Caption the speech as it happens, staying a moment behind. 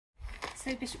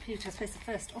So Bishop Peter, I suppose the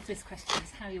first obvious question is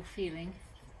how you're feeling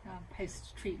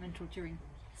post-treatment or during,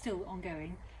 still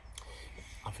ongoing.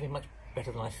 I'm feeling much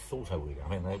better than I thought I would. I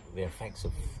mean, the effects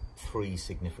of 3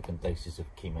 significant doses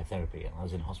of chemotherapy, and I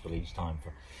was in hospital each time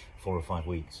for 4 or 5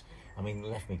 weeks. I mean,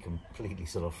 left me completely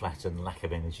sort of flattened, lack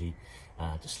of energy,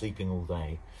 just sleeping all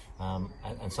day.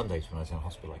 And some days when I was in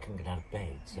hospital, I couldn't get out of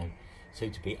bed. So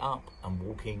to be up and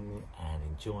walking and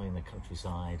enjoying the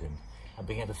countryside and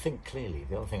being able to think clearly.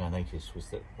 The other thing I noticed was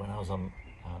that when I was on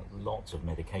lots of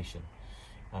medication,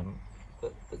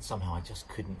 that somehow I just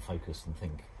couldn't focus and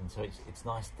think. And so it's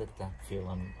nice that I feel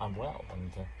I'm well.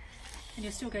 And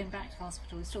you're still going back to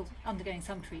hospital, you're still undergoing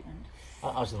some treatment?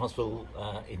 I was in hospital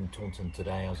in Taunton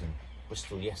today, I was in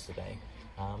Bristol yesterday,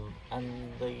 and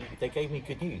they gave me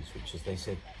good news, which is they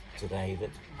said today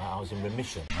that I was in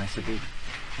remission. I said, well,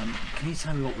 can you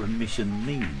tell me what remission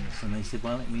means? And they said,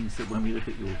 well, it means that when we look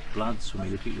at your bloods, when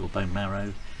we look at your bone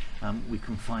marrow, we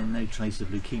can find no trace of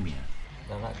leukaemia.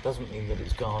 Now that doesn't mean that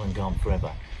it's gone and gone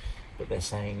forever, but they're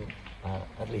saying,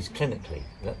 at least clinically,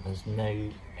 that there's no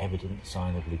evident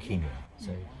sign of leukemia.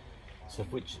 So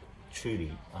which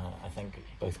truly, I thank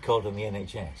both God and the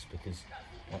NHS, because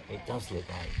it does look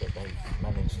like that they've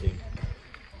managed to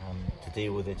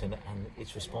deal with it, and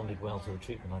it's responded well to the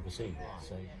treatment I've received.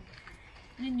 So.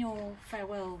 And in your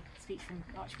farewell speech from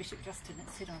Archbishop Justin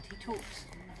at Synod, he talked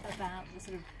about the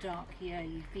sort of dark year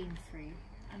you've been through,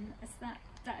 and is that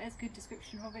as good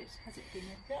description of it? Has it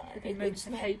been moments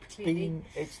of hope, clearly?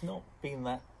 It's not been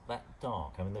that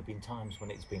dark. I mean, there have been times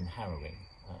when it's been harrowing,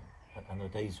 and there are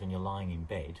days when you're lying in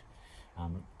bed,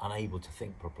 unable to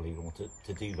think properly or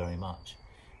to do very much.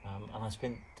 And I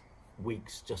spent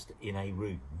weeks just in a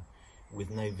room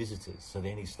with no visitors, so the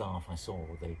only staff I saw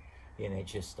were the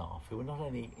NHS staff, who were not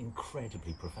only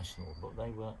incredibly professional, but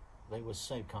they were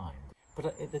so kind.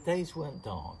 But the days weren't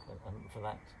dark, and for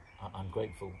that I'm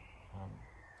grateful.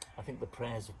 I think the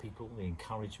prayers of people, the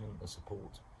encouragement, the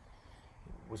support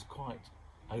was quite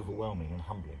overwhelming and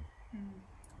humbling.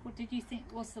 What did you think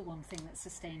was the one thing that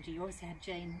sustained you? You obviously had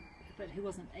Jane, but who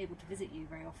wasn't able to visit you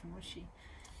very often, was she?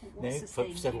 No, for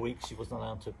several weeks she wasn't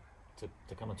allowed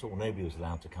to come at all. Nobody was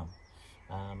allowed to come.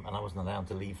 And I wasn't allowed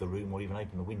to leave the room or even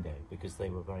open the window because they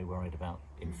were very worried about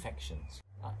infections.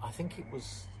 I think it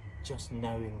was just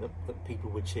knowing that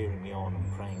people were cheering me on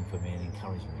and praying for me and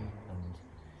encouraging me.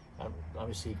 And I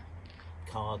received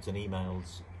cards and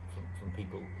emails from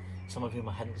people, some of whom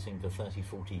I hadn't seen for 30,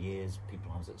 40 years,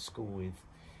 people I was at school with,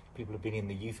 people who've been in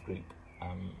the youth group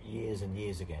years and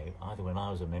years ago, either when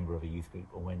I was a member of a youth group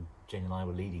or when Jane and I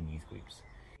were leading youth groups.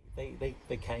 They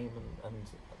came and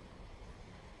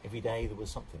every day there was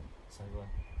something.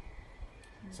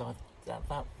 So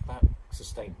that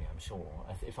sustained me, I'm sure.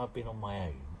 If I'd been on my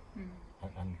own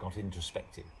and got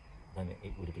introspective, then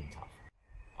it would have been tough.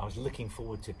 I was looking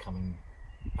forward to coming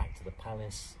back to the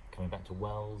palace, coming back to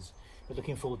Wells, but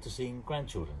looking forward to seeing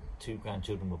grandchildren. 2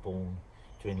 grandchildren were born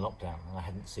during lockdown, and I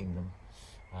hadn't seen them.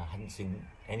 I hadn't seen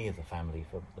any of the family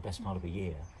for the best part of a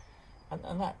year.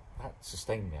 And that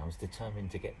sustained me. I was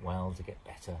determined to get well, to get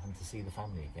better, and to see the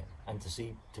family again, and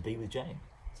to be with Jane.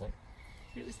 So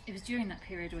it was during that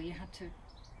period where you had to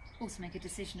also make a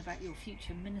decision about your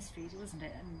future ministries, wasn't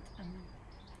it? And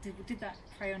did that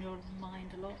prey on your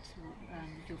mind a lot?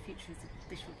 Your future as a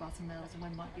Bishop of Bath and Wells, and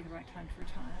when might be the right time to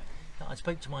retire? I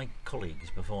spoke to my colleagues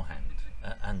beforehand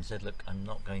and said, look, I'm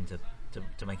not going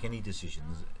to make any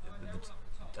decisions.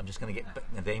 I'm just going to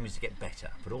the aim is to get better,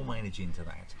 put all my energy into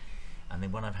that. And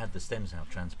then when I've had the stem cell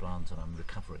transplant and I'm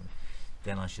recovering,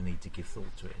 then I shall need to give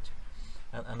thought to it.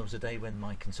 And there was a day when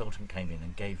my consultant came in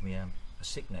and gave me a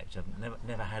sick note. I've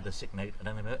never had a sick note. I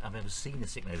don't know if I've ever seen a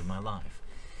sick note in my life.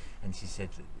 And she said,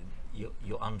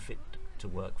 you're unfit to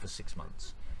work for 6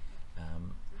 months.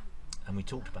 And we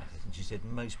talked about it. And she said,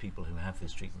 most people who have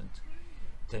this treatment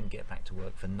don't get back to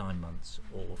work for 9 months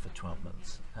or for 12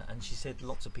 months. And she said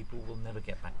lots of people will never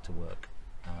get back to work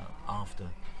after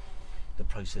the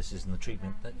processes and the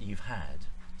treatment that you've had.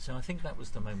 So I think that was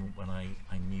the moment when I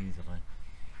knew that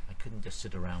I couldn't just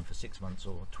sit around for 6 months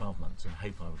or 12 months and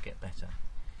hope I would get better,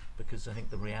 because I think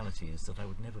the reality is that I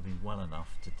would never be well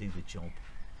enough to do the job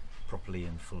properly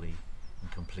and fully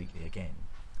and completely again.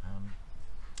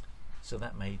 So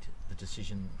that made the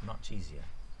decision much easier.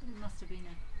 It must have been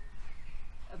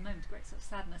a moment of great sort of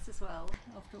sadness as well,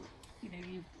 after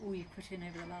all you've put in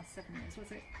over the last 7 years.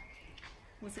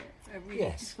 Was it a really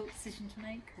difficult decision to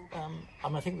make?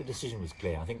 I think the decision was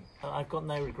clear. I think I've got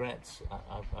no regrets.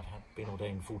 I've been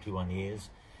ordained 41 years.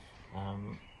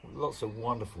 Lots of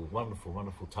wonderful, wonderful,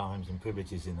 wonderful times and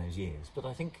privileges in those years. But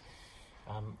I think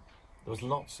there was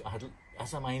lots.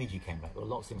 As my energy came back, there were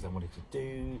lots of things I wanted to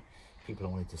do, people I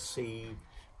wanted to see,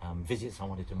 visits I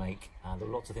wanted to make. There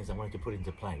were lots of things I wanted to put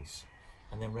into place.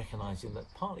 And then recognising that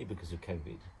partly because of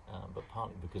COVID, but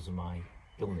partly because of my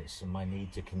illness and my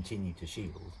need to continue to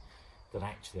shield, that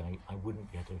actually I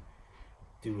wouldn't be able to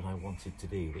do what I wanted to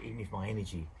do. That even if my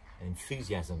energy and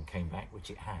enthusiasm came back, which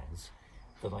it has,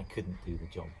 that I couldn't do the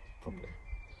job properly.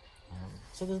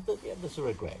 So there's a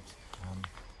regret.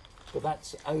 But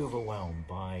that's overwhelmed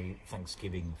by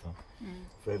Thanksgiving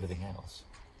for everything else.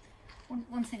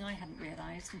 One thing I hadn't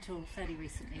realised until fairly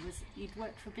recently was you'd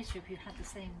worked for a bishop who had the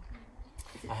same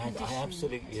I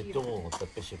absolutely adored the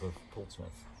Bishop of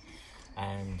Portsmouth,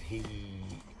 and he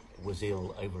was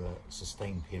ill over a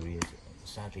sustained period.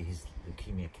 Sadly, his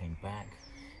leukaemia came back.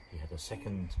 He had a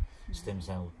second stem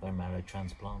cell bone marrow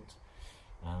transplant,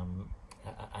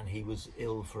 and he was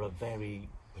ill for a very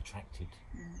protracted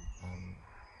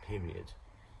period.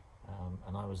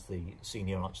 And I was the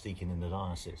senior archdeacon in the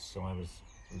diocese, so I was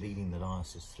leading the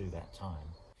diocese through that time.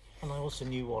 And I also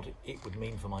knew what it would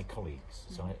mean for my colleagues.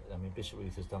 So, I mean, Bishop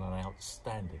Ruth has done an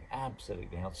outstanding,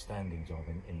 absolutely outstanding job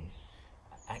in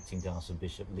acting diocesan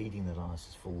bishop, leading the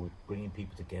diocese forward, bringing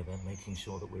people together, making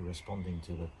sure that we're responding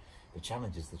to the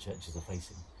challenges the churches are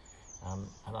facing.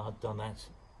 And I'd done that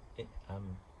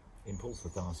in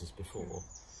Portsmouth diocese before,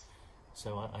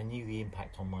 so I knew the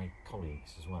impact on my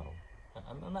colleagues as well.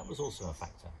 And that was also a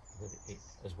factor, that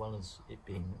as well as it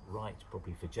being right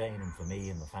probably for Jane and for me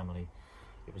and the family,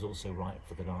 it was also right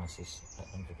for the diocese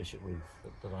and for Bishop Ruth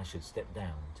that I should step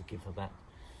down to give her that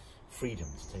freedom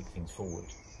to take things forward,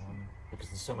 because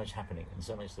there's so much happening and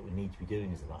so much that we need to be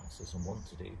doing as a diocese and want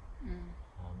to do.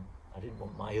 I didn't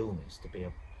want my illness to be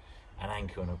an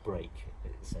anchor and a brake,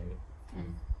 so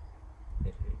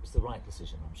it was the right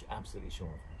decision. I'm absolutely sure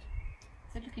of that.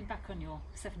 So looking back on your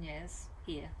 7 years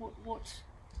here, what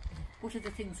are the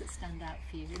things that stand out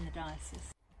for you in the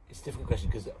diocese? It's a difficult question,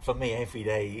 because for me every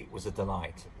day was a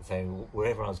delight. So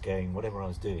wherever I was going, whatever I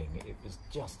was doing, it was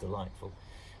just delightful.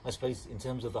 I suppose in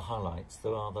terms of the highlights,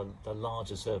 there are the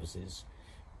larger services,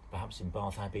 perhaps in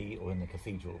Bath Abbey or in the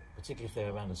cathedral, particularly if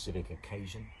they're around a civic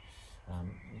occasion,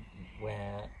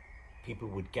 where people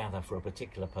would gather for a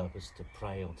particular purpose, to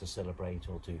pray or to celebrate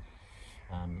or to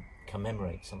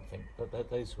commemorate something.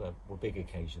 Those were big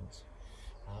occasions.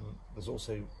 There's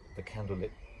also the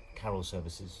candlelit carol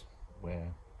services,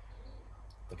 where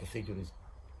the cathedral is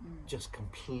just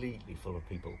completely full of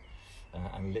people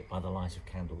and lit by the light of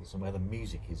candles, and where the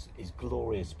music is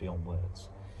glorious beyond words.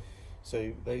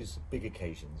 So those big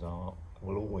occasions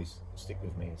will always stick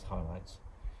with me as highlights.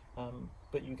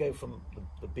 But you go from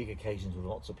the big occasions with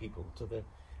lots of people to the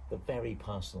very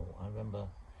personal. I remember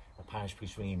a parish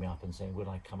priest ringing me up and saying, would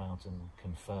I come out and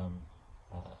confirm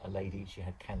a lady? She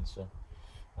had cancer.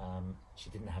 She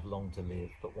didn't have long to live,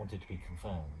 but wanted to be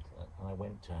confirmed. And I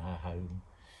went to her home,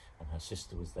 and her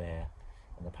sister was there,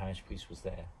 and the parish priest was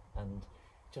there. And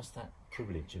just that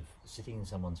privilege of sitting in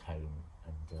someone's home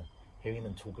and hearing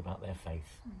them talk about their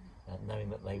faith, knowing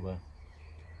that they were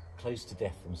close to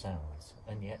death themselves,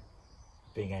 and yet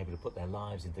being able to put their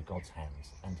lives into God's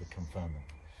hands and to confirm them.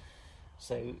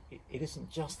 So it isn't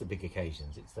just the big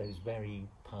occasions, it's those very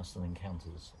personal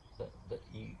encounters that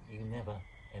you never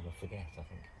ever forget, I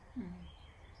think.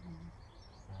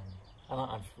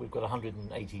 And we've got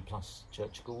 180 plus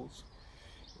church schools.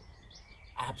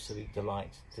 Absolute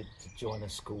delight to join a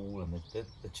school, and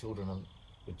the children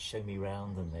would show me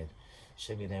around and they'd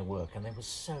show me their work, and they were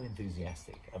so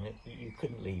enthusiastic. I mean, you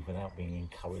couldn't leave without being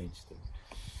encouraged.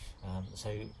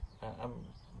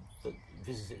 The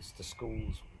visits to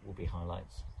schools will be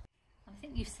highlights. I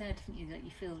think you've said, haven't you, that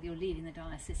you feel you're leading the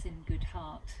diocese in good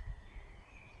heart.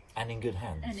 And in good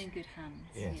hands. And in good hands.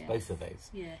 Yes, both of those.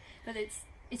 Yeah, but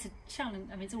it's a challenge.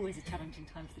 I mean, it's always a challenging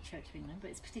time for the Church of England, but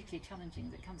it's particularly challenging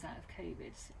as it comes out of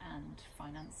COVID and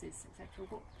finances, etc.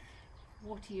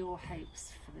 What are your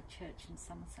hopes for the church in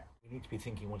Somerset? We need to be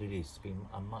thinking what it is to be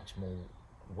a much more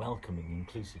welcoming,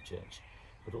 inclusive church,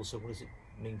 but also what does it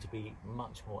mean to be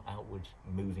much more outward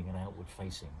moving and outward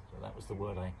facing. So that was the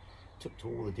word I took to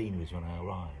all the deaneries when I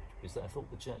arrived, is that I thought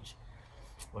the church,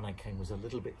 when I came, was a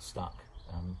little bit stuck.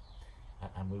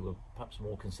 And we were perhaps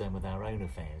more concerned with our own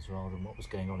affairs rather than what was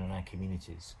going on in our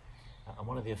communities. And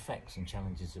one of the effects and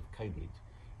challenges of COVID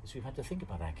is we've had to think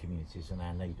about our communities and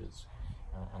our neighbours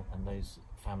and those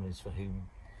families for whom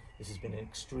this has been an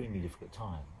extremely difficult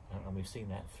time. And we've seen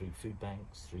that through food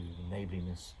banks, through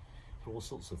neighbourliness, through all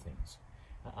sorts of things.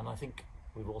 And I think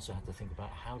we've also had to think about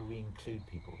how do we include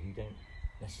people who don't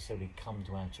necessarily come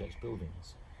to our church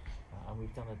buildings. And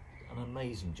we've done an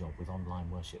amazing job with online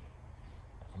worship.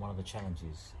 And one of the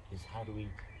challenges is how do we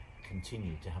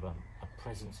continue to have a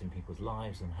presence in people's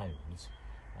lives and homes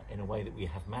in a way that we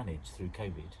have managed through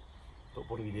COVID. But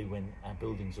what do we do when our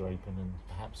buildings are open and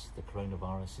perhaps the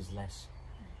coronavirus is less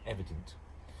evident?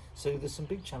 So there's some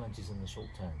big challenges in the short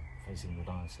term facing the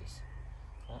diocese.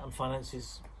 And finance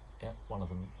is one of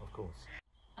them, of course.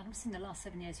 And obviously in the last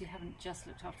 7 years you haven't just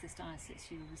looked after this diocese,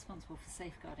 you were responsible for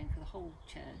safeguarding for the whole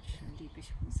church, and lead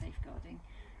bishop on safeguarding.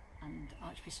 And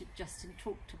Archbishop Justin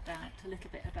talked a little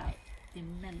bit about the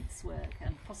immense work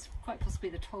and quite possibly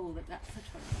the toll that that's a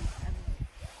toll.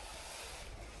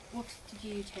 What did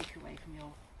you take away from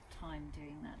your time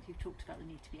doing that? You've talked about the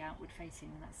need to be outward facing,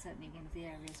 and that's certainly one of the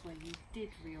areas where you did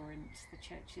reorient the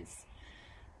church's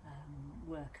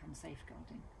work on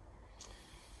safeguarding.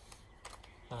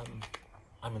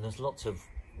 I mean, there's lots of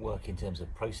work in terms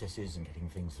of processes and getting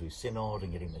things through synod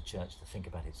and getting the church to think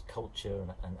about its culture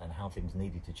and how things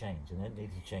needed to change, and it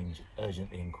needed to change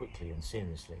urgently and quickly and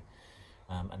seriously,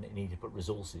 and it needed to put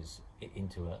resources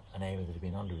into an area that had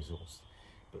been under-resourced.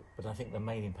 But I think the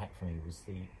main impact for me was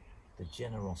the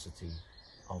generosity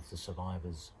of the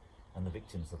survivors and the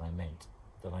victims that I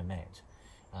met.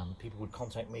 People would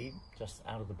contact me just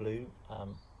out of the blue.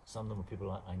 Some of them were people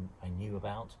I knew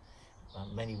about.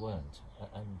 Many weren't.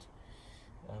 And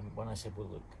when I said, well,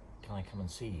 look, can I come and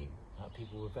see you?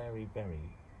 People were very,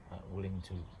 very willing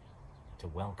to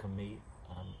welcome me.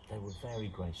 They were very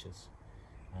gracious.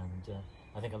 And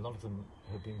I think a lot of them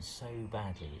have been so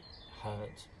badly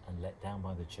hurt and let down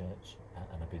by the church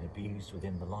and have been abused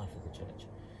within the life of the church.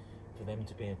 For them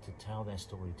to be able to tell their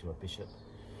story to a bishop,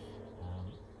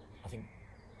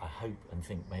 I hope and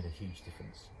think made a huge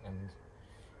difference. And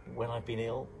when I've been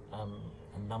ill,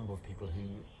 a number of people who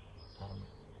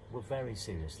were very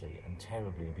seriously and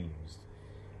terribly abused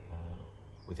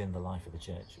within the life of the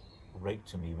church wrote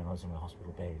to me when I was in my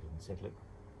hospital bed and said, look,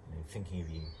 thinking of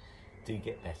you, do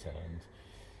get better.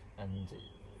 And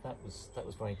that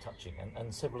was very touching.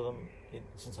 And several of them,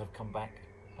 since I've come back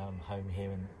home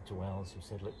here to Wales, have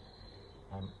said, look,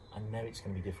 I know it's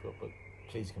going to be difficult, but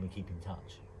please can we keep in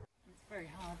touch? It's very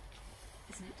hard,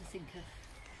 isn't it, to think of,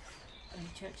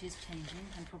 the church is changing,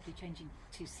 and probably changing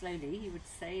too slowly, you would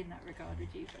say, in that regard, would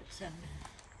you? But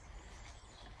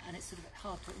and it's sort of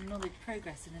hard to acknowledge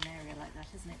progress in an area like that,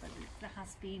 isn't it? But there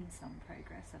has been some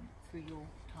progress through your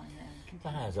time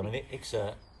there. There has. I mean,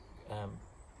 ICSA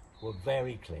were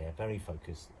very clear, very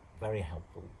focused, very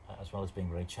helpful, as well as being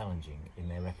very challenging in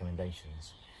their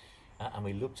recommendations. And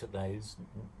we looked at those.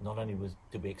 Not only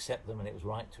did we accept them, and it was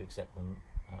right to accept them,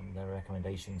 their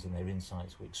recommendations and their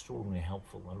insights were extraordinarily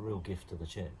helpful, a real gift to the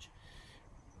church.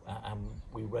 And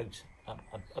we wrote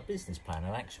a business plan,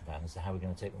 an action plan as to how we're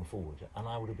going to take them forward. And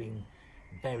I would have been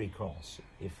very cross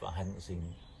if I hadn't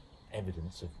seen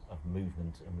evidence of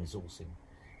movement and resourcing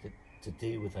to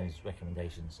deal with those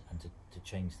recommendations and to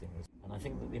change things. And I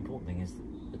think that the important thing is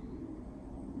that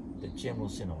the General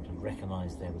Synod have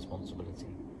recognised their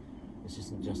responsibility. This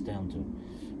isn't just down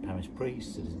to parish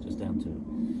priests, it isn't just down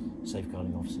to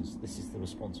safeguarding officers, this is the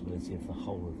responsibility of the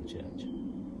whole of the church.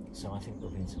 So I think there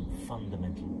have been some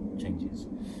fundamental changes.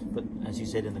 But as you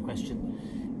said in the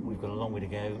question, we've got a long way to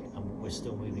go and we're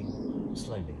still moving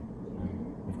slowly.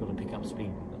 We've got to pick up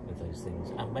speed with those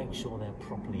things and make sure they're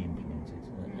properly implemented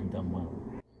and done well.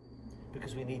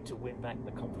 Because we need to win back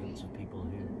the confidence of people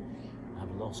who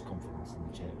have lost confidence in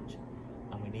the church,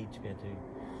 and we need to be able to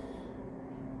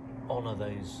honour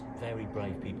those very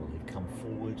brave people who've come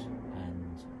forward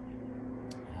and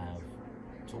have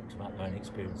talked about their own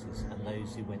experiences, and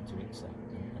those who went to ICSA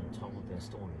and told their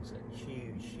stories at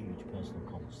huge, huge personal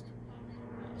cost.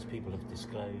 As people have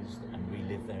disclosed and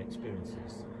relived their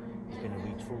experiences, it's been a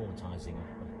re-traumatising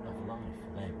of life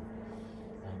for them.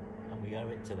 And we owe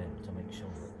it to them to make sure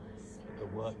that the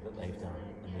work that they've done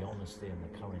and the honesty and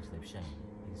the courage they've shown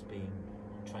is being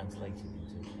translated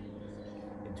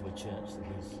into a church that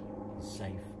is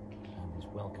safe and is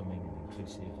welcoming and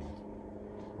inclusive, and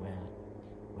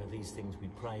where these things we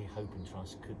pray, hope and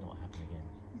trust could not happen again.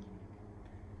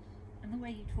 And the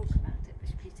way you talk about it,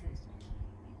 Bishop Peter,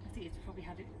 I think it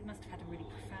must have had a really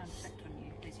profound effect on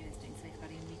you those years doing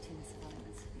safeguarding and meeting the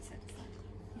survivors, you said. Do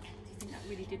you think that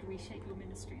really did reshape your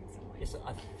ministry in some way? Yes,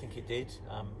 I think it did.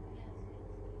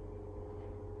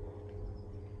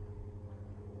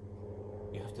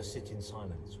 You have to sit in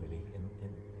silence, really,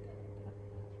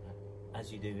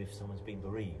 as you do if someone's been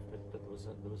bereaved. But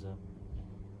there was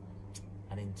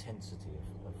an intensity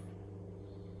of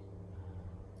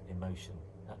emotion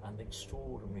and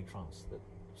extraordinary trust that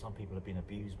some people have been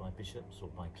abused by bishops or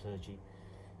by clergy,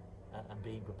 and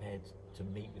being prepared to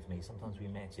meet with me. Sometimes we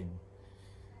met in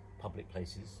public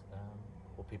places,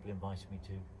 or people invited me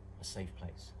to a safe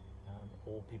place,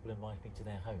 or people invited me to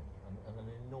their home, and an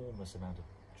enormous amount of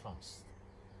trust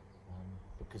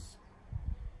because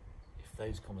if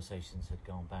those conversations had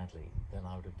gone badly, then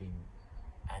I would have been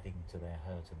adding to their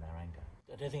hurt and their anger.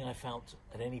 I don't think I felt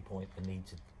at any point the need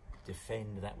to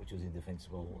defend that which was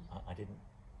indefensible. I didn't.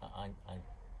 I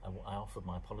offered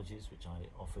my apologies, which I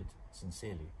offered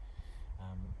sincerely,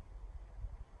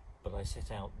 but I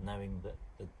set out knowing that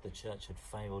the church had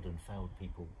failed and failed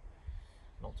people,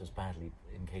 not just badly,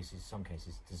 some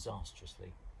cases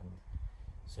disastrously, and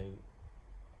so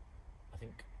I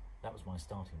think that was my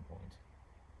starting point.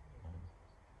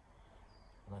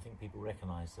 And I think people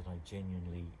recognised that I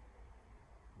genuinely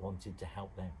wanted to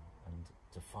help them and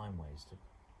to find ways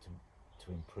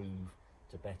to improve,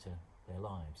 to better their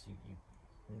lives.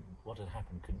 What had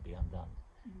happened couldn't be undone.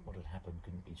 What had happened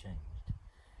couldn't be changed.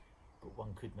 But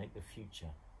one could make the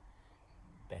future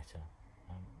better,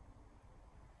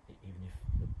 even if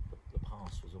the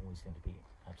past was always going to be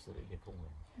absolutely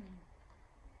appalling.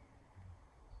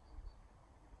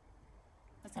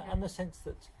 And the sense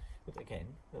that again,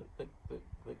 that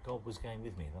God was going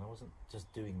with me, that I wasn't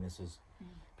just doing this as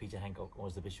Peter Hancock or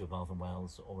as the Bishop of Bath and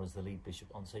Wales or as the lead bishop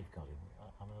on safeguarding.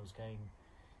 I was going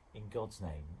in God's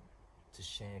name to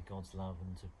share God's love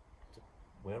and to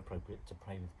where appropriate, to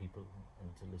pray with people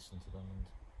and to listen to them,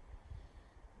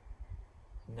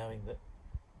 and knowing that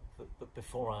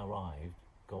before I arrived,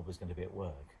 God was going to be at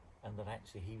work, and that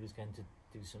actually He was going to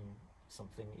do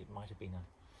something. It might have been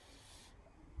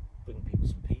bring people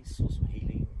some peace or some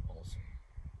healing or some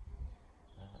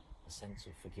a sense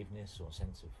of forgiveness or a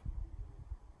sense of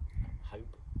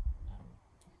hope.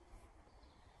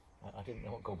 I didn't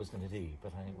know what God was going to do,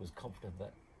 but I was confident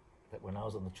that when I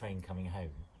was on the train coming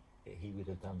home, He would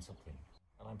have done something.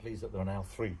 And I'm pleased that there are now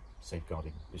 3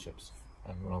 safeguarding bishops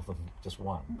rather than just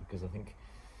one, because I think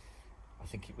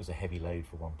it was a heavy load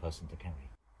for one person to carry.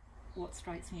 What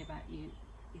strikes me about you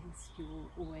is you will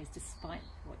always, despite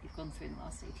what you've gone through in the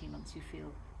last 18 months, you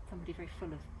feel somebody very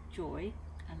full of joy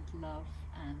and love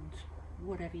and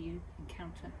whatever you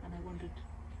encounter. And I wondered,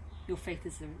 your faith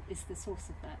is the source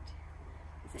of that,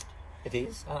 is it? It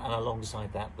is, and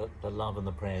alongside that, the love and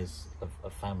the prayers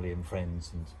of family and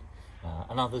friends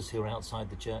and others who are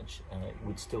outside the church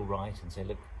would still write and say,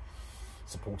 look,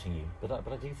 supporting you. But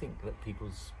I do think that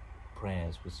people's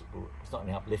prayers was not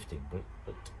only uplifting but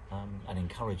and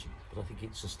encouraging, but I think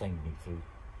it sustained me through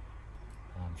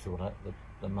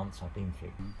the months I've been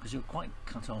through. Because you're quite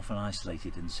cut off and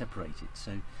isolated and separated,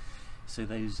 so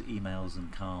those emails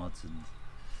and cards and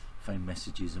phone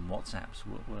messages and WhatsApps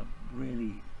were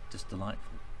really just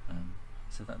delightful.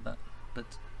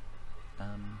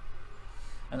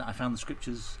 And I found the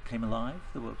scriptures came alive.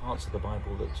 There were parts of the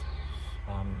Bible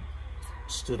that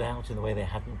stood out in the way they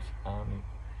hadn't.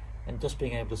 And just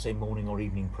being able to say morning or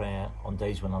evening prayer on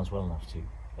days when I was well enough to,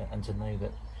 and to know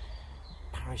that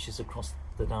parishes across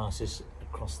the diocese,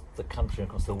 across the country,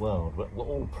 across the world, were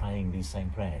all praying these same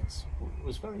prayers. It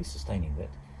was very sustaining that,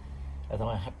 although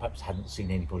I perhaps hadn't seen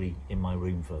anybody in my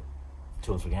room for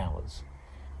 2 or 3 hours,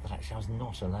 that actually I was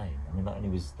not alone. I mean, not only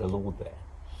was the Lord there,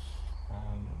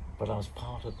 but I was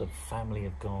part of the family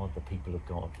of God, the people of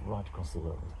God, right across the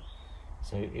world.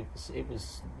 So it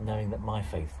was knowing that my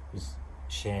faith was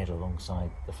shared alongside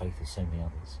the faith of so many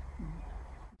others.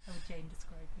 How would Jane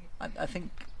describe you? I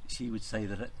think she would say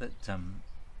that I'm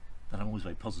always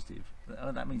very positive.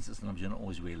 That means that sometimes you're not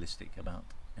always realistic about.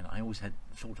 And I always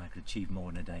thought I could achieve more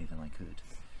in a day than I could.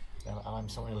 And I'm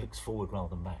someone who looks forward rather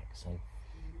than back. So.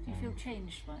 Do you feel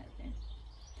changed by it then?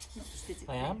 Not just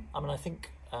physically. I am. I mean, I think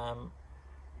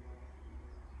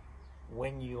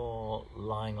when you're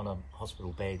lying on a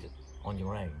hospital bed on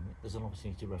your own, there's an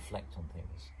opportunity to reflect on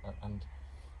things. And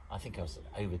I think I was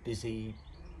over busy,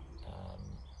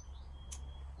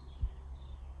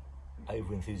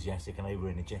 over enthusiastic and over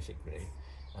energetic, really.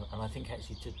 And I think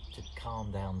actually to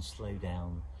calm down, slow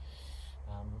down,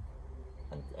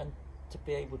 and to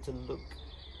be able to look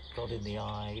God in the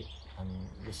eye and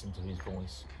listen to His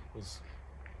voice was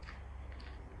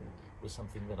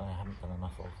something that I haven't done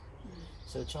enough of.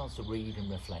 So a chance to read and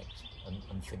reflect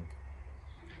and think.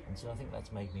 And so I think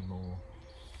that's made me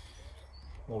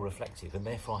more reflective, and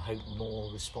therefore I hope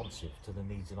more responsive to the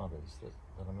needs of others, that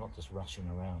I'm not just rushing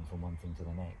around from one thing to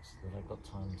the next, that I've got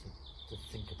time to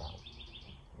think about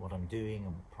what I'm doing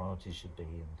and what priorities should be,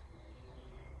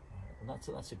 and that's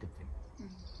a good thing.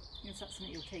 Is that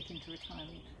something you'll take into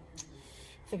retirement?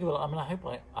 Think about it. I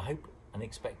mean, I hope and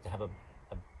expect to have a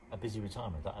busy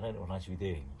retirement. I don't know what I should be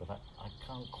doing, but I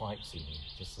can't quite see me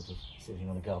just sort of sitting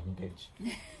on a garden pitch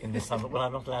in the sun. Well,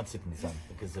 I'm not allowed to sit in the sun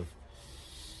because of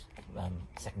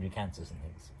secondary cancers and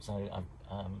things. So,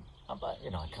 but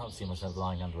I can't see myself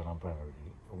lying under an umbrella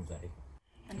really all day.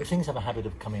 But things have a habit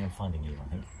of coming and finding you, I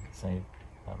think. So,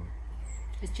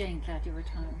 Is Jane glad you're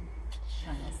retiring?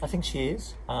 I think she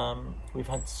is. We've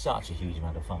had such a huge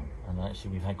amount of fun, and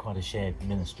actually we've had quite a shared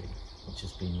ministry, which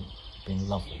has been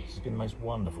lovely. It's been the most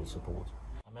wonderful support.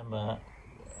 I remember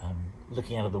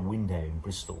looking out of the window in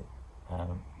Bristol,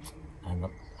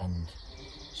 and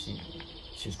she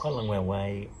was quite a long way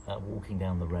away, walking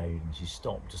down the road, and she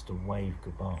stopped just to wave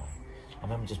goodbye. I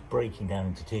remember just breaking down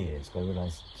into tears because I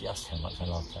realised just how much I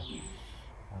loved her.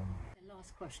 The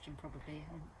last question, probably.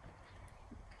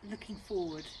 Looking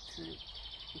forward to,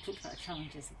 we talked about the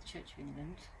challenges of the Church of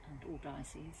England and all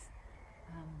dioceses.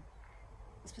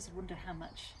 I suppose I wonder how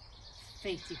much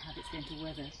faith you have it's going to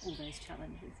weather all those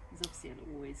challenges. There's obviously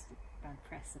always bad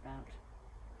press about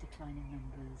declining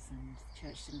numbers, and the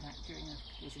church didn't act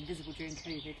was invisible during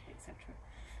COVID, etc.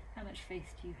 How much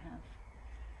faith do you have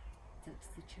that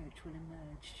the church will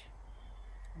emerge?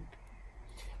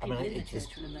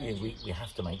 We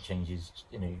have to make changes.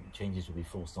 Changes will be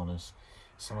forced on us.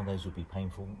 Some of those will be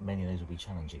painful. Many of those will be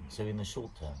challenging. So in the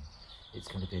short term, it's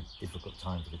going to be a difficult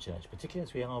time for the church, particularly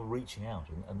as we are reaching out,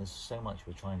 and there's so much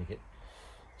we're trying to get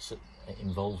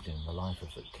involved in the life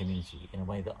of the community in a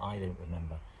way that I don't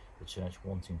remember the church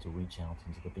wanting to reach out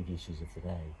into the big issues of the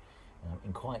day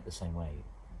in quite the same way.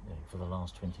 For the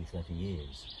last 20, 30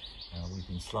 years, we've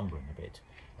been slumbering a bit,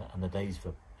 and the days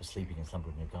for sleeping and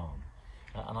slumbering are gone.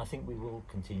 And I think we will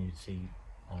continue to see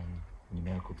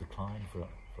numerical decline for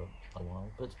a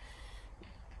while, but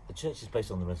the church is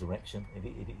based on the resurrection.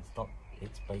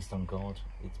 It's based on God.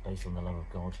 It's based on the love of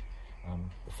God.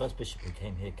 The first bishop who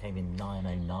came here came in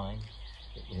 909.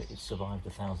 It survived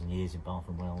 1,000 years in Bath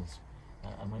and Wells.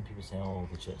 And when people say, oh,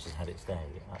 the church has had its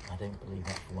day, I don't believe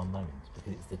that for one moment,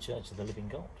 because it's the church of the living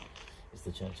God. It's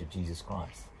the church of Jesus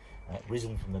Christ,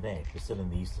 risen from the dead. We're still in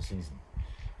the Easter season.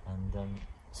 And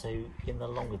so in the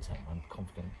longer term, I'm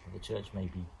confident that the church may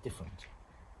be different,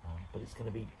 but it's going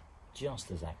to be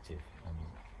just as active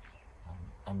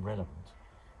and relevant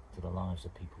to the lives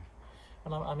of people.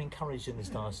 And I'm encouraged in this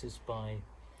diocese by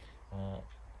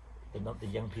the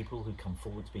young people who come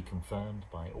forward to be confirmed,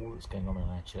 by all that's going on in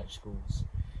our church schools.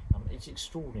 It's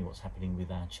extraordinary what's happening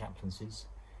with our chaplaincies.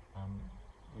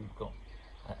 We've got,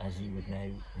 as you would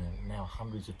know, now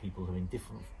hundreds of people who are in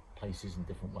different places in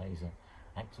different ways are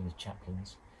acting as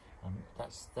chaplains.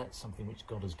 That's something which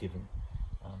God has given,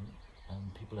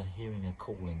 and people are hearing a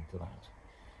calling to that.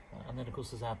 And then of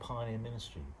course there's our pioneer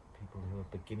ministry, people who are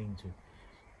beginning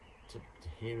to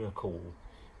hear a call,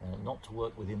 not to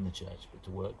work within the church, but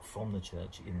to work from the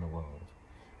church in the world.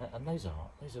 And those are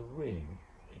really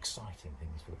exciting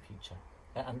things for the future.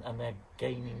 And they're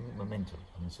gaining momentum.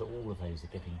 And so all of those are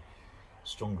getting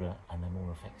stronger and they're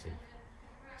more effective.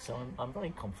 So I'm very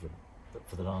confident that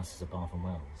for the Diocese of Bath and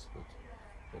Wells,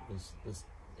 that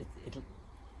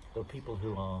there are people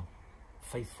who are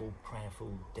faithful,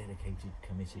 prayerful, dedicated,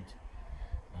 committed,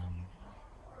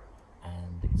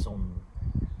 and it's on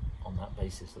that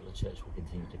basis that the church will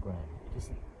continue to grow. It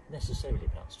isn't necessarily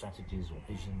about strategies or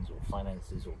visions or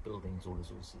finances or buildings or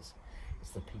resources.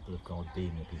 It's the people of God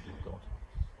being the people of God,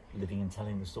 living and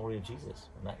telling the story of Jesus,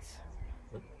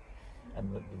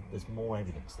 and there's more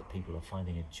evidence that people are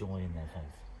finding a joy in their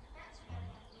faith.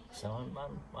 So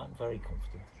I'm very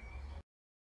confident.